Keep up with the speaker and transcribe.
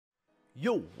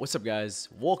Yo, what's up guys?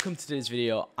 Welcome to today's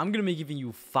video. I'm gonna be giving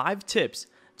you 5 tips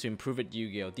to improve at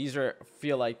Yu-Gi-Oh.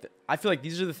 I feel like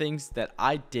these are the things that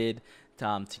I did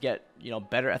to get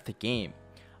better at the game.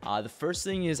 The first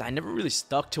thing is I never really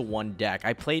stuck to one deck.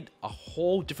 I played a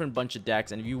whole different bunch of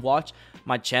decks, and if you watch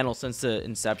my channel since the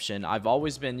inception, I've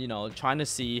always been trying to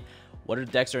see what are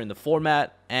decks are in the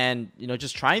format and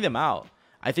just trying them out.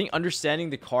 I think understanding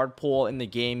the card pool in the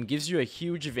game gives you a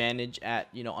huge advantage at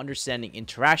understanding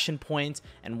interaction points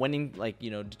and winning,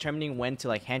 determining when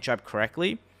to hand trap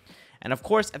correctly. And of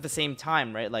course, at the same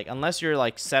time, right, unless you're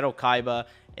Seto Kaiba,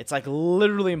 it's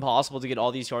literally impossible to get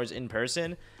all these cards in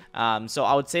person. So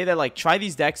I would say that try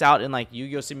these decks out in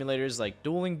Yu-Gi-Oh simulators like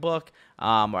Dueling Book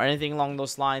or anything along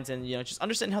those lines, and just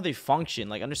understand how they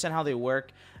function, understand how they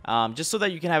work, just so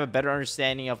that you can have a better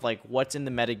understanding of what's in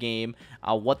the metagame,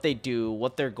 what they do,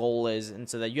 what their goal is, and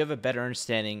so that you have a better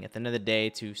understanding at the end of the day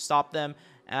to stop them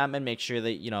and make sure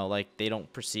that they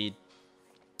don't proceed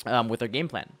with their game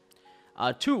plan.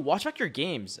 2, watch back your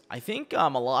games. I think a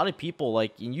lot of people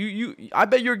I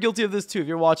bet you're guilty of this too if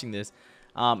you're watching this.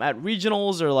 At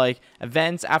regionals or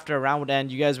events after a round would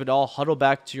end, you guys would all huddle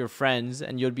back to your friends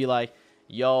and you'd be like,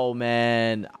 yo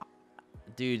man,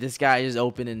 dude, this guy is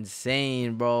open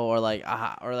insane, bro,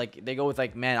 or they go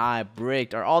with man, I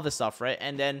bricked, or all this stuff, right?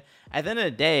 And then at the end of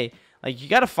the day, you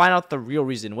got to find out the real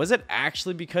reason. Was it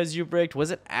actually because you bricked? Was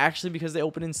it actually because they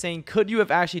opened insane? Could you have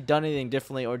actually done anything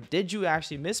differently, or did you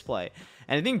actually misplay?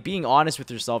 And I think being honest with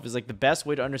yourself is the best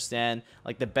way to understand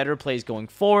the better plays going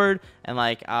forward, and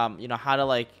how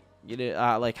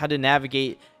to how to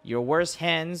navigate your worst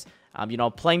hands.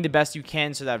 Playing the best you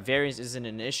can so that variance isn't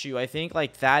an issue. I think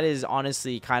that is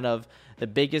honestly kind of the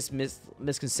biggest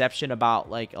misconception about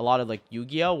a lot of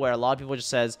Yu-Gi-Oh, where a lot of people just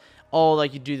says, oh,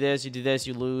 you do this,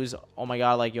 you lose, oh my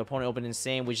god, your opponent opened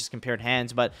insane, we just compared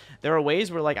hands. But there are ways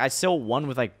where I still won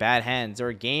with bad hands. There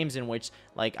are games in which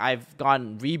I've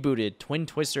gotten rebooted, twin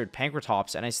twistered,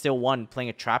 Pankratops, and I still won playing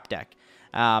a trap deck.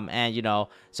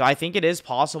 So I think it is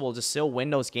possible to still win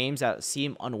those games that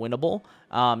seem unwinnable.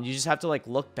 You just have to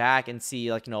look back and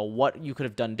see what you could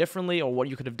have done differently or what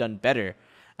you could have done better.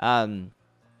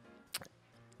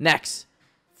 Next,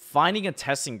 finding a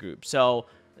testing group. So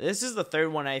this is the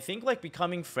third one. I think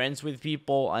becoming friends with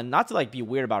people, and not to be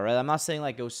weird about it, right? I'm not saying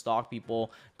go stalk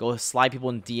people, go slide people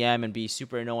in DM and be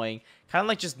super annoying. Kind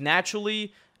of just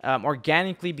naturally,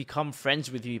 organically become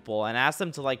friends with people and ask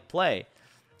them to play.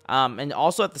 And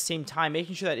also at the same time,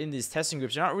 making sure that in these testing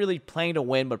groups, you're not really playing to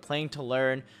win, but playing to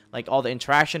learn all the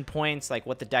interaction points,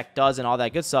 what the deck does and all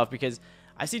that good stuff. Because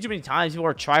I see too many times people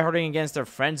are tryharding against their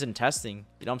friends in testing.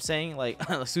 You know what I'm saying?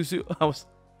 Susu,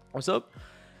 what's up?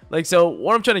 So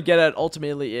what I'm trying to get at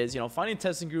ultimately is, finding a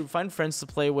testing group, find friends to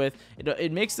play with.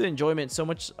 It makes the enjoyment so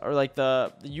much, or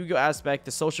the Yu-Gi-Oh aspect,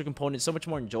 the social component, so much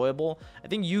more enjoyable. I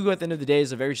think Yu-Gi-Oh at the end of the day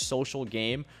is a very social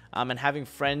game, and having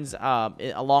friends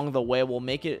along the way will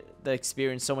make the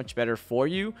experience so much better for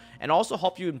you, and also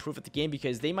help you improve at the game,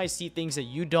 because they might see things that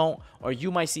you don't, or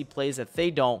you might see plays that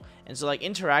they don't. And so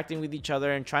interacting with each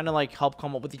other and trying to help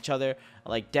come up with each other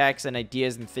decks and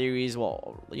ideas and theories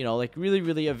will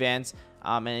really advance,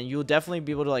 and you'll definitely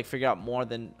be able to figure out more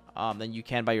than you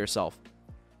can by yourself.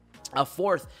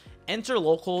 Fourth, enter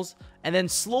locals and then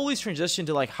slowly transition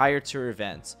to higher tier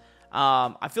events.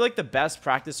 I feel the best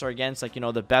practice are against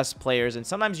the best players, and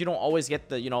sometimes you don't always get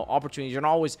the opportunities. You're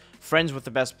not always friends with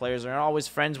the best players, you're not always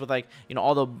friends with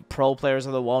all the pro players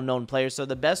or the well-known players. So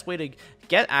the best way to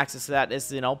get access to that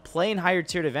is play in higher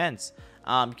tiered events,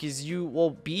 because you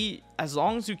will be, as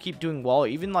long as you keep doing well,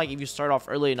 even if you start off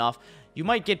early enough, you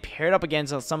might get paired up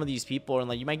against some of these people,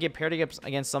 and you might get paired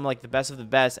against some the best of the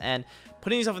best, and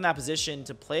putting yourself in that position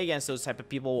to play against those type of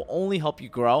people will only help you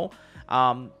grow.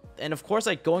 And of course,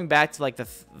 going back to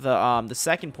the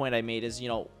second point I made is,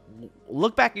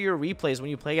 look back at your replays when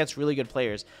you play against really good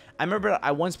players. I remember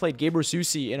I once played Gabriel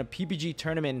Susi in a PPG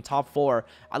tournament in top 4.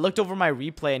 I looked over my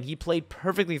replay and he played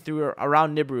perfectly through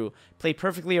around Nibru, played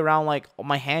perfectly around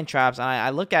my hand traps, and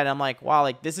I look at it, I'm like,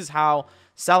 wow, this is how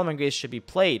Salamangreat should be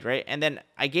played, right? And then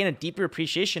I gain a deeper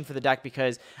appreciation for the deck,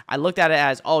 because I looked at it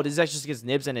as, oh, this deck just gets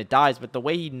nibs and it dies. But the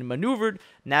way he maneuvered,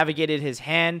 navigated his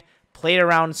hand, played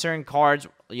around certain cards,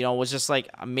 was just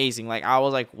amazing. I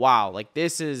was like, wow,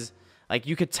 this is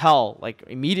you could tell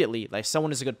immediately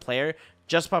someone is a good player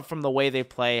just from the way they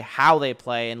play, how they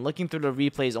play, and looking through the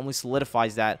replays only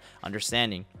solidifies that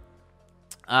understanding.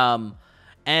 And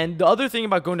the other thing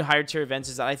about going to higher tier events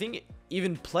is that I think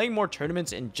even playing more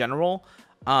tournaments in general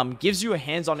gives you a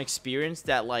hands-on experience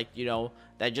that, like, you know,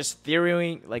 that just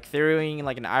theorying like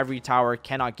an ivory tower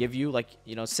cannot give you. Like,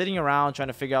 you know, sitting around trying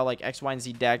to figure out like X, Y, and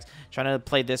Z decks, trying to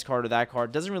play this card or that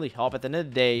card doesn't really help. At the end of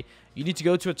the day, you need to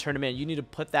go to a tournament. You need to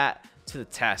put that to the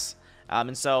test.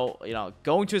 And so, you know,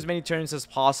 going to as many tournaments as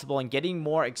possible and getting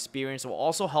more experience will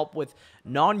also help with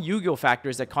non-Yu-Gi-Oh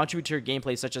factors that contribute to your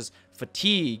gameplay, such as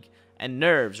fatigue and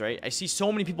nerves, right? I see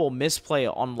so many people misplay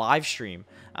on live stream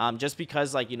just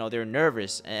because, like, you know, they're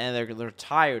nervous and they're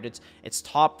tired. It's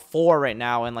top 4 right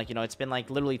now, and, like, you know, it's been like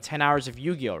literally 10 hours of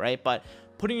Yu-Gi-Oh, right? But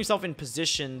putting yourself in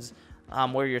positions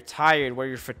where you're tired, where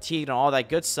you're fatigued, and all that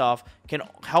good stuff can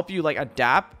help you, like,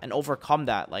 adapt and overcome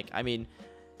that. Like, I mean,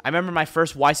 I remember my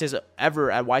first YCS ever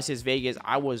at YCS Vegas.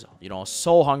 I was, you know,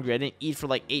 so hungry. I didn't eat for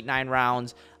like 8-9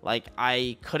 rounds. Like,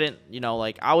 I couldn't, you know,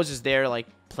 like, I was just there, like,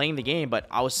 playing the game, but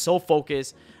I was so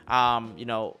focused, you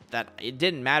know, that it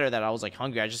didn't matter that I was, like,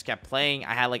 hungry. I just kept playing.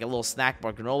 I had, like, a little snack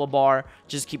bar, granola bar,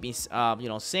 just keep me, you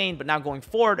know, sane. But now going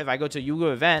forward, if I go to a Yu-Gi-Oh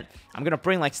event, I'm gonna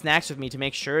bring, like, snacks with me to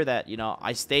make sure that, you know,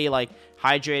 I stay, like,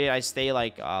 hydrated, I stay,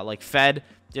 like fed,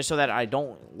 just so that I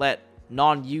don't let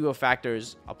non-Yu-Gi-Oh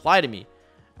factors apply to me,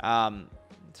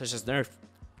 such as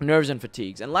nerves and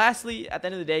fatigues. And lastly, at the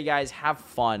end of the day, guys, have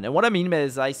fun. And what I mean by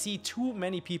this is I see too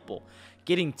many people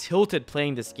getting tilted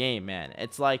playing this game, man.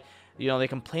 It's like, you know, they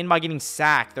complain about getting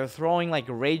sacked. They're throwing, like,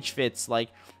 rage fits. Like,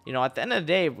 you know, at the end of the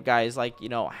day, guys, like, you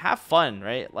know, have fun,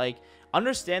 right? Like,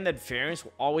 understand that variance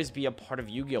will always be a part of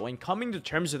Yu-Gi-Oh! And coming to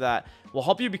terms with that will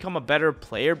help you become a better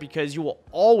player, because you will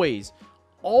always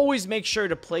make sure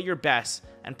to play your best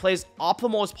and play as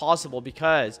optimal as possible.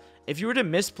 Because if you were to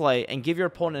misplay and give your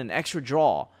opponent an extra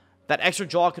draw, that extra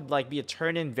draw could, like, be a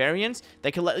turn-in variance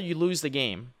that could let you lose the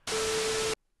game.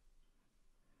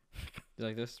 You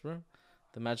like this, bro?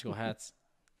 The magical hats.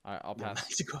 All right, I'll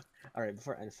pass. All right,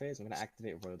 before end phase, I'm gonna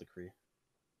activate Royal Decree.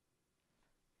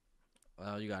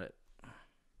 Oh, you got it.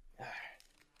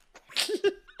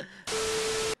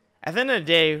 At the end of the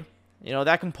day, you know,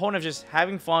 that component of just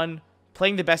having fun,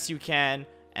 playing the best you can,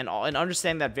 and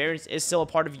understand that variance is still a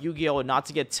part of Yu-Gi-Oh! And not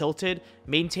to get tilted,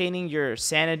 maintaining your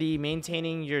sanity,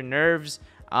 maintaining your nerves,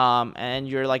 and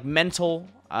your, like, mental,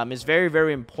 is very,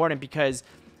 very important. Because,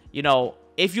 you know,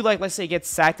 if you, like, let's say get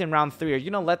sacked in round 3, or,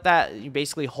 you know, let that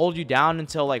basically hold you down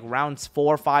until, like, rounds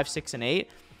 4, 5, 6, and 8.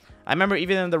 I remember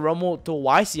even in the Romo to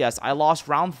YCS, I lost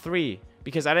round 3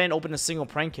 because I didn't open a single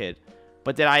prank kit.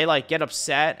 But did I, like, get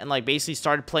upset and, like, basically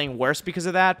started playing worse because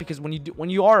of that? Because when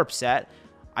you are upset,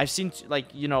 I've seen,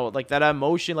 like, you know, like, that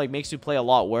emotion, like, makes you play a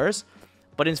lot worse.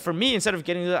 But for me, instead of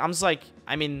getting I'm just like,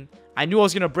 I mean, I knew I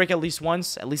was gonna break at least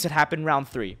once. At least it happened round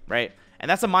 3, right? And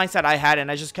that's the mindset I had,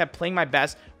 and I just kept playing my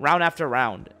best round after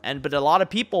round. But a lot of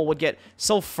people would get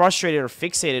so frustrated or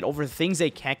fixated over things they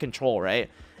can't control, right?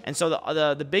 And so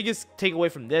the biggest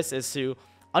takeaway from this is to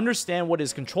understand what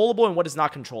is controllable and what is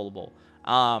not controllable.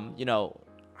 You know,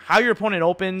 how your opponent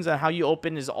opens and how you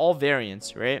open is all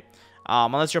variance, right?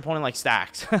 Unless your opponent, like,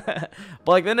 stacks. But,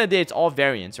 like, at the end of the day, it's all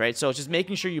variance, right? So it's just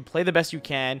making sure you play the best you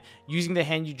can, using the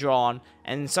hand you draw on,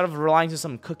 and instead of relying on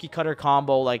some cookie cutter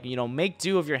combo, like, you know, make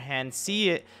do of your hand, see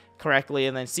it correctly,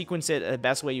 and then sequence it the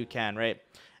best way you can, right?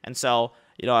 And so,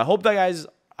 you know, I hope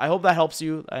that helps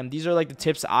you. And these are, like, the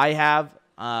tips I have.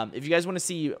 If you guys want to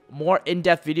see more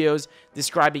in-depth videos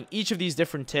describing each of these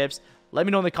different tips, let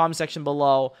me know in the comment section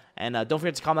below. And don't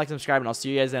forget to comment, like, subscribe, and I'll see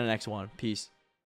you guys in the next one. Peace.